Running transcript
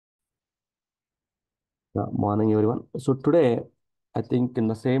Morning, everyone. So today, I think in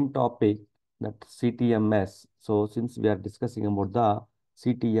the same topic that CTMS. So since we are discussing about the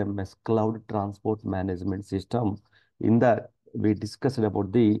CTMS Cloud Transport Management System, in that we discussed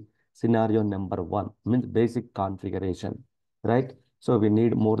about the scenario number one, means basic configuration, right? So we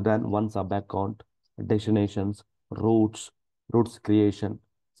need more than one sub account, destinations, routes, routes creation,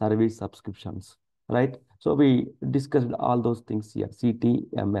 service subscriptions, right? So we discussed all those things here.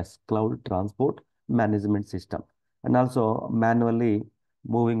 CTMS Cloud Transport Management System, and also manually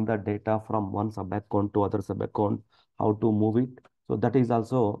moving the data from one sub account to other sub account, how to move it. So that is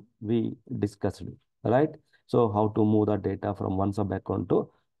also we discussed, right? So how to move the data from one sub account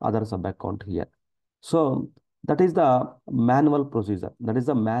to other sub account here. So that is the manual procedure. That is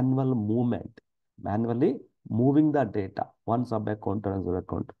the manual movement, manually moving the data one sub account to another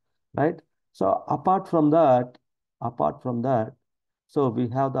account, right? So apart from that, so we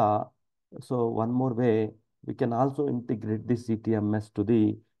have the so one more way, we can also integrate the CTMS to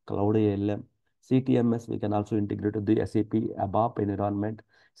the Cloud ALM. CTMS, we can also integrate to the SAP ABAP environment.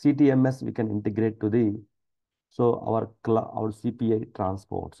 CTMS, we can integrate to the, so our CPI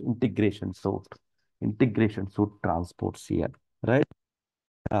transports, integration suite transports here, right?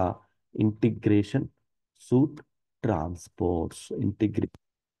 Uh, Integration suite transports, integrate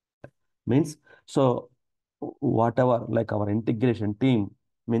means, so whatever like our integration team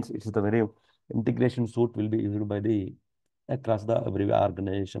means, it's the very integration suite will be used by the across the every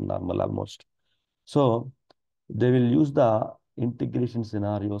organization normal almost. So they will use the integration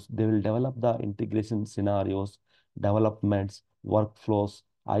scenarios. They will develop the integration scenarios, developments, workflows,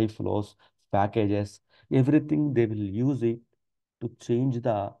 flows, packages, everything they will use it to change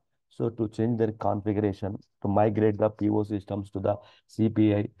the, so to change their configuration, to migrate the PO systems to the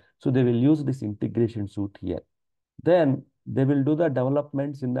CPI. So they will use this integration suite here. Then they will do the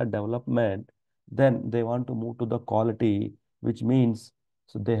developments in the development. Then they want to move to the quality, which means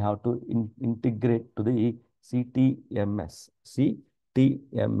so they have to integrate to the CTMS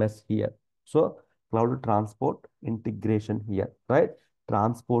here. So cloud transport integration here, right?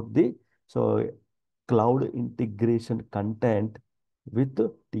 Transport the, so cloud integration content with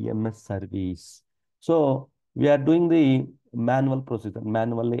TMS service. So we are doing the manual procedure,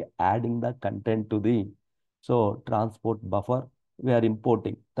 manually adding the content to the, so transport buffer we are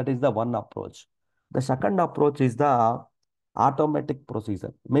importing. That is the one approach. The second approach is the automatic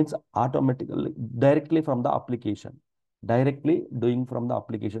procedure, means automatically directly from the application. Directly doing from the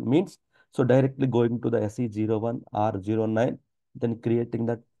application means, so directly going to the SE01 or 09, then creating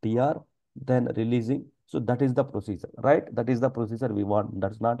the TR, then releasing. So that is the procedure, right? That is the procedure we want.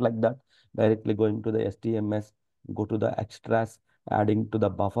 That's not like that. Directly going to the STMS, go to the extras, adding to the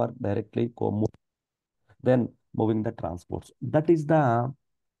buffer, directly go, then moving the transports. That is the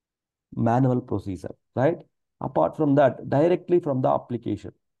manual procedure, right? Apart from that, directly from the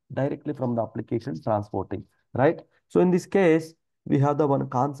application transporting, right? So in this case, we have the one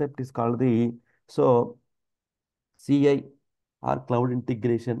concept is called the, so CI or cloud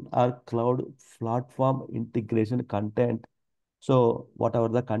integration or cloud platform integration content. So whatever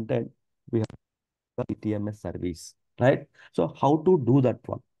the content, we have the TMS service, right? So how to do that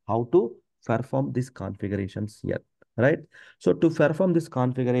one? How to perform these configurations here, right? So to perform this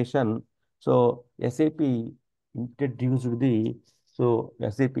configuration, so introduced the,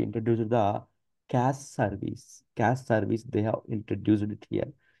 SAP introduced the CAS service. CAS service, they have introduced it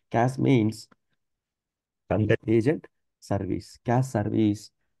here. CAS means Content Agent Service, CAS service.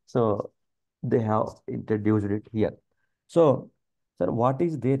 So they have introduced it here. So, sir, what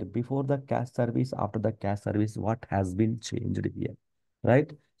is there before the CAS service, after the CAS service, what has been changed here,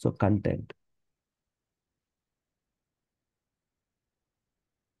 right? So content.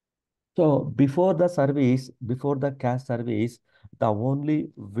 So before the CAS service, the only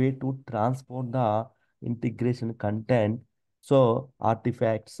way to transport the integration content, so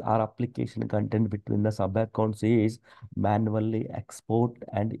artifacts or application content between the sub accounts is manually export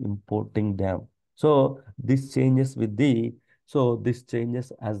and importing them. So this changes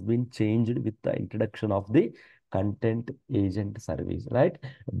has been changed with the introduction of the content agent service, right?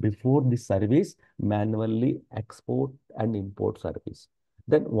 Before this service, manually export and import service.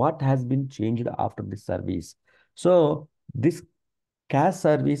 Then what has been changed after this service? So this CAS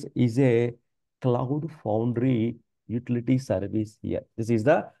service is a Cloud Foundry utility service here.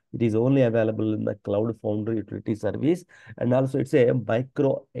 It is only available in the Cloud Foundry utility service. And also it's a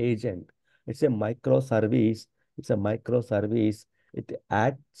micro agent. It's a microservice. It's a microservice. It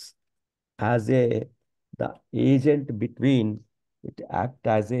acts as the agent between, it act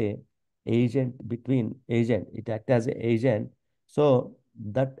as a agent. It act as a agent. So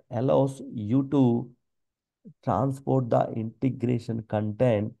that allows you to transport the integration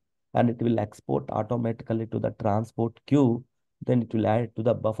content, and it will export automatically to the transport queue. Then it will add it to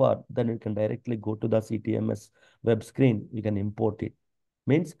the buffer. Then you can directly go to the CTMS web screen. You can import it.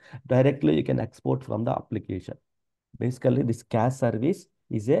 Means directly you can export from the application. Basically, this CAS service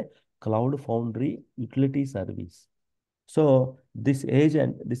is a Cloud Foundry utility service. So this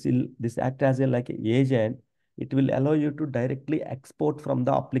agent, this act as a like a agent. It will allow you to directly export from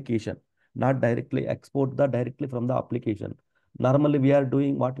the application, not directly export the directly from the application. Normally we are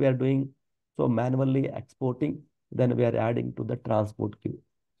doing what we are doing. So manually exporting, then we are adding to the transport queue.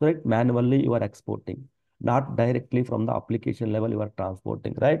 So, right, manually you are exporting, not directly from the application level you are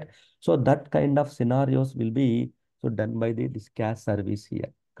transporting, right? So that kind of scenarios will be so done by the this CAS service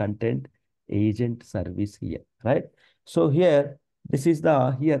here, content agent service here, right? So here, this is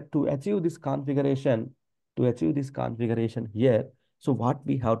the here to achieve this configuration here. So what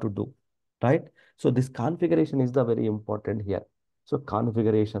we have to do, right? So this configuration is the very important here. So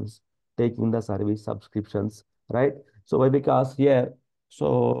configurations, taking the service subscriptions, right? So why? Because here,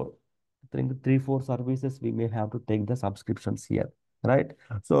 so I think 3, 4 services we may have to take the subscriptions here, right?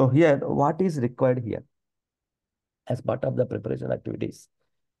 So here, what is required here as part of the preparation activities?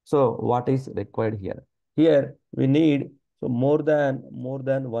 So what is required here? Here we need so more than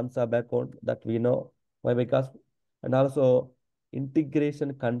one sub account that we know. Why? Because and also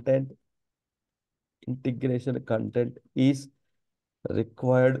integration content is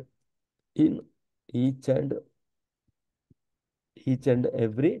required in each and each and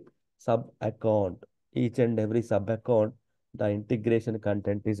every sub account. Each and every sub account, the integration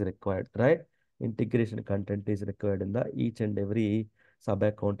content is required, right? Integration content is required in the each and every sub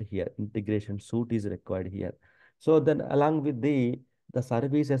account here. Integration suite is required here. So then along with the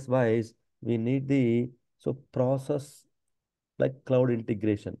services wise, we need the so process like cloud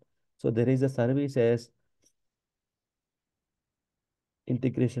integration. So there is a services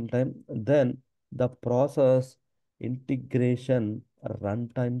integration time, then the process integration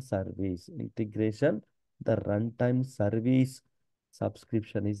runtime service. Integration, the runtime service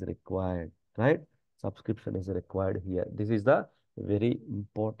subscription is required, right? Subscription is required here. This is the very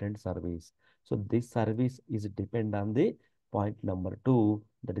important service. So this service is depend on the point number 2,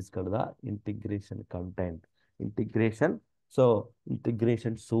 that is called the integration content. Integration, so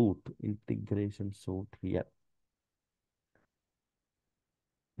integration suite here.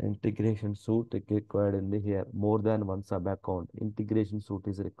 Integration suite is required in the here. More than one sub account. Integration suite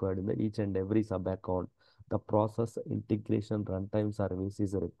is required in the each and every sub account. The process integration runtime service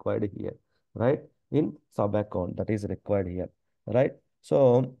is required here, right? In sub account that is required here, right?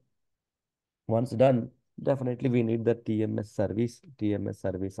 So once done, definitely we need the TMS service. TMS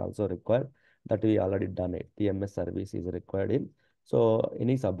service also required. That we already done it. TMS service is required in. So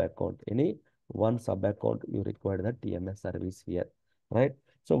any sub account, any one sub account, you require the TMS service here, right?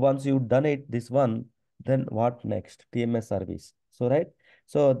 So once you done it, this one, then what next? TMS service. So right.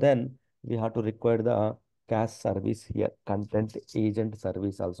 So then we have to require the CAS service here. Content agent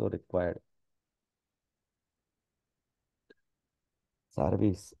service also required.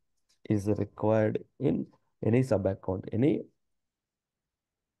 Service is required in any sub account, any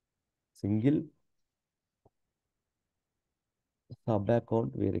single sub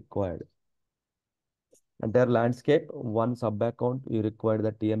account we required. And their landscape, one sub account you require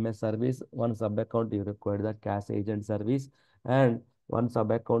the TMS service, one sub account you require the CAS agent service, and one sub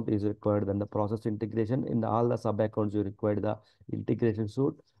account is required then the process integration. In all the sub accounts you require the integration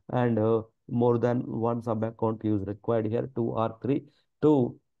suite, and more than one sub account is required here, 2 or 3,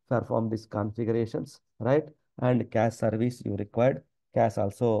 to perform these configurations, right? And CAS service you required. CAS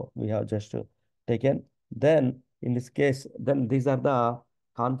also we have just taken. Then in this case, then these are the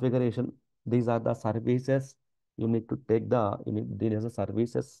configuration. These are the services you need to take these are the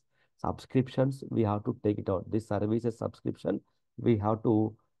services subscriptions we have to take it out. This services subscription we have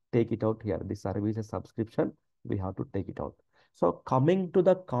to take it out here. The services subscription we have to take it out. So coming to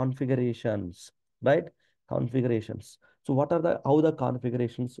the configurations, right? Configurations. So what are the how the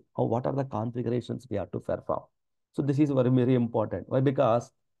configurations or what are the configurations we have to perform? So this is very, very important. Why?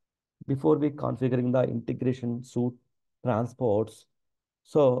 Because before we configuring the integration suite transports,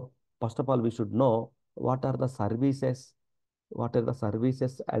 so first of all, we should know what are the services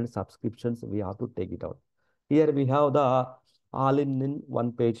and subscriptions we have to take it out. Here we have the all in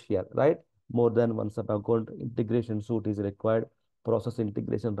one page here, right? More than one sub account integration suite is required. Process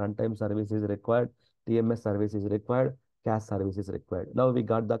integration runtime service is required. TMS service is required. CAS service is required. Now we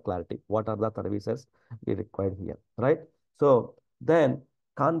got the clarity. What are the services we required here, right? So then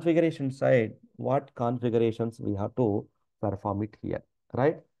configuration side, what configurations we have to perform it here,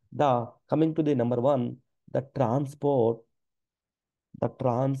 right? The coming to the number 1, the transport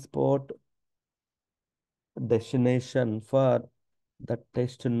destination for the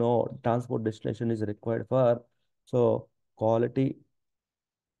test node, transport destination is required for, so quality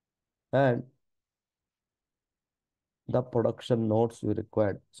and the production nodes we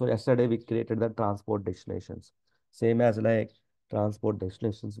required. So yesterday we created the transport destinations, same as like transport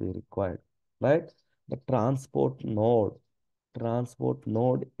destinations we required, right? The transport node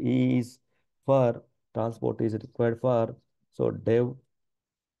is for, transport is required for, so dev,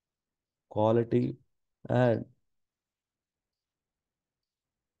 quality and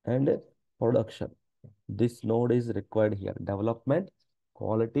production. This node is required here. Development,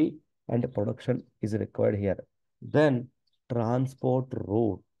 quality, and production is required here. Then transport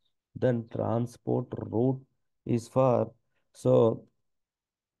route. Then transport route is for, so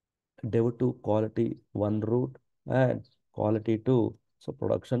dev to quality one route and quality two, so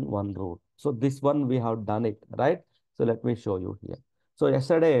production one route. So this one we have done it, right? So let me show you here. So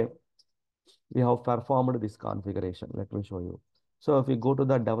yesterday we have performed this configuration. Let me show you. So if we go to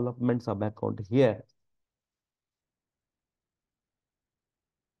the development sub account here,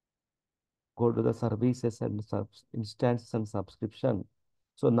 go to the services and instances and subscription.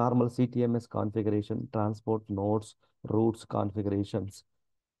 So normal CTMS configuration, transport nodes, routes configurations.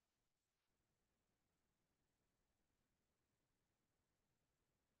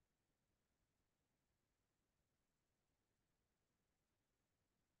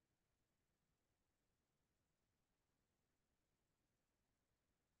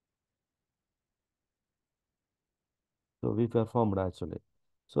 So we performed actually.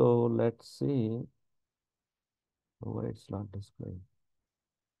 So let's see why it's not displaying.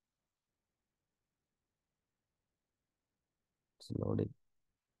 It's loading.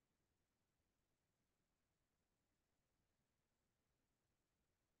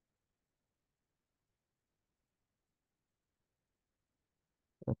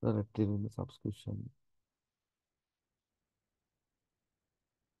 After retrieving the subscription,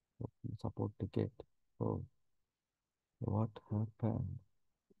 support ticket. Oh, what happened?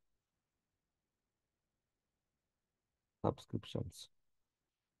 Subscriptions.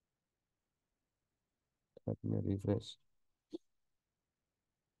 Let me refresh.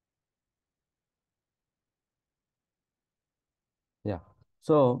 Yeah.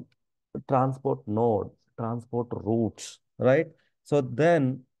 So transport node, transport routes, right? So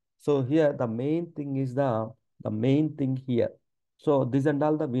then, so here the main thing is the main thing here. So this and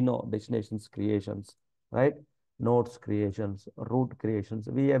all the we know destinations creations, right? Nodes creations, route creations.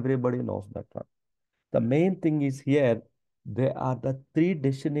 We everybody knows that one. The main thing is here, there are the three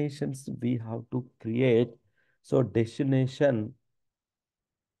destinations we have to create. So destination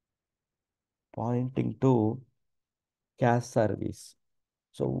pointing to CAS service.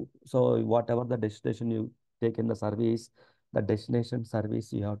 So whatever the destination you take in the service, the destination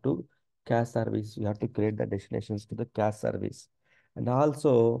service you have to CAS service, you have to create the destinations to the CAS service. And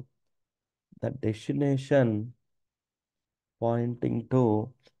also the destination pointing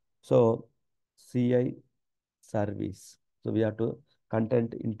to, so CI service. So we have to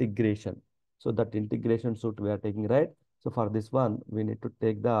content integration. So that integration suite we are taking, right? So for this one, we need to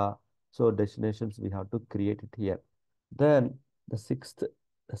take the, so destinations we have to create it here. Then the sixth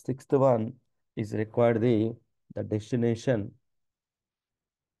one is required the destination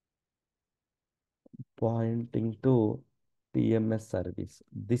pointing to TMS service.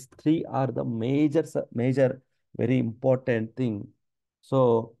 These three are the major, very important thing.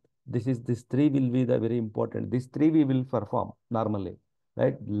 So this three will be the very important. These three we will perform normally,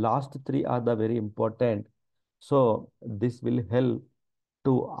 right? Last three are the very important. So this will help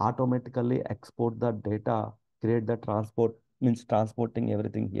to automatically export the data, create the transport, means transporting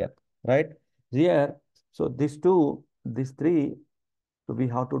everything here, right? Here, so these three, so we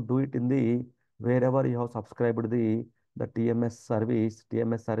have to do it in the, wherever you have subscribed the TMS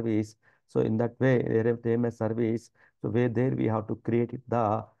service. So in that way, wherever TMS service, so where there we have to create it,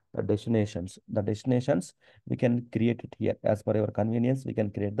 the destinations. The destinations we can create it here as per your convenience. We can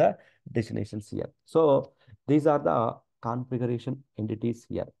create the destinations here. So these are the configuration entities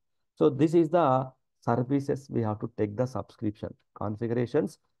here. So this is the services we have to take the subscription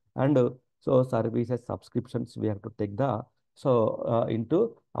configurations, and so services subscriptions we have to take the, so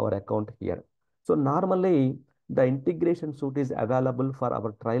into our account here. So normally the integration suite is available for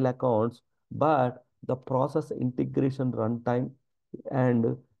our trial accounts, but the process integration runtime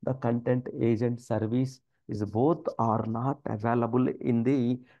and the content agent service is both are not available in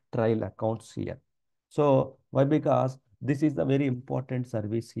the trial accounts here. So why? Because this is a very important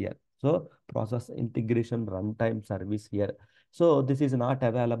service here. So process integration runtime service here. So this is not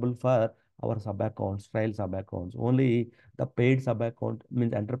available for our sub accounts, trial sub accounts. Only the paid sub account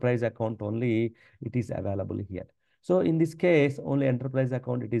means enterprise account only it is available here. So in this case, only enterprise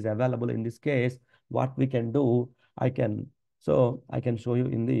account it is available. In this case, what we can do, I can I can show you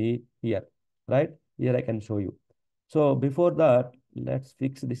in the here, right? Here I can show you. So before that, let's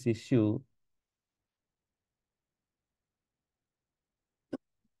fix this issue.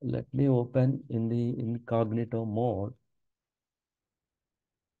 Let me open in the incognito mode.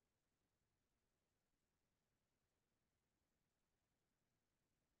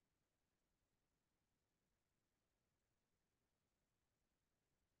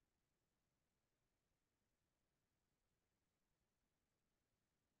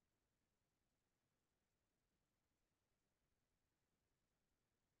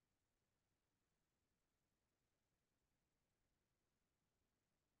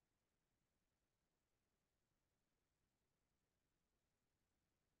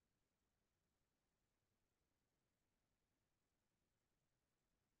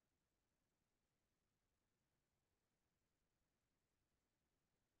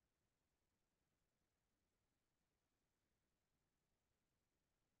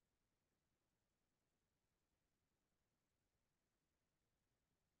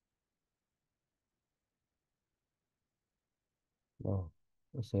 Oh,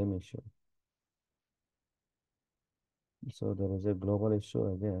 the same issue. So there is a global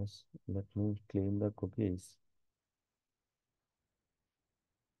issue, I guess. Let me clean the cookies.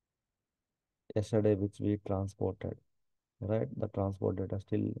 Yesterday, which we transported, right? The transport data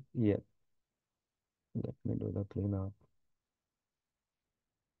still here. Let me do the cleanup.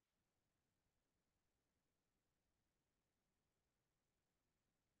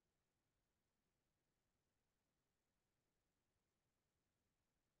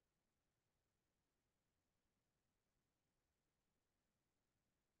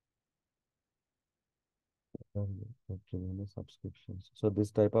 Okay, any subscriptions. So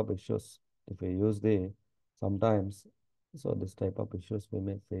this type of issues, if we use the sometimes, so this type of issues we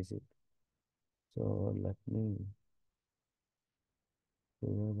may face it. So let me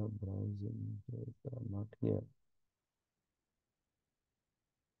clear the browsing. Not here.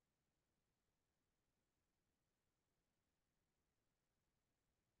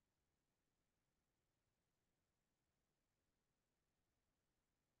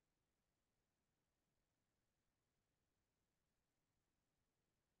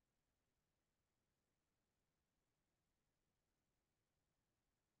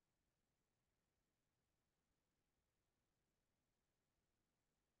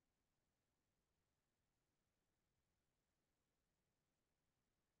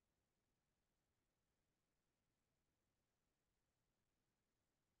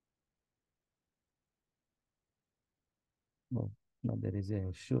 No, no, there is a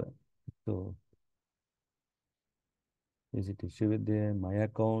issue. So is it issue with the my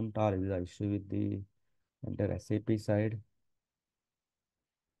account or is it issue with the entire SAP side?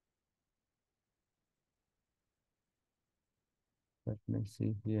 Let me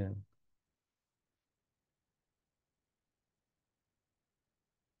see here.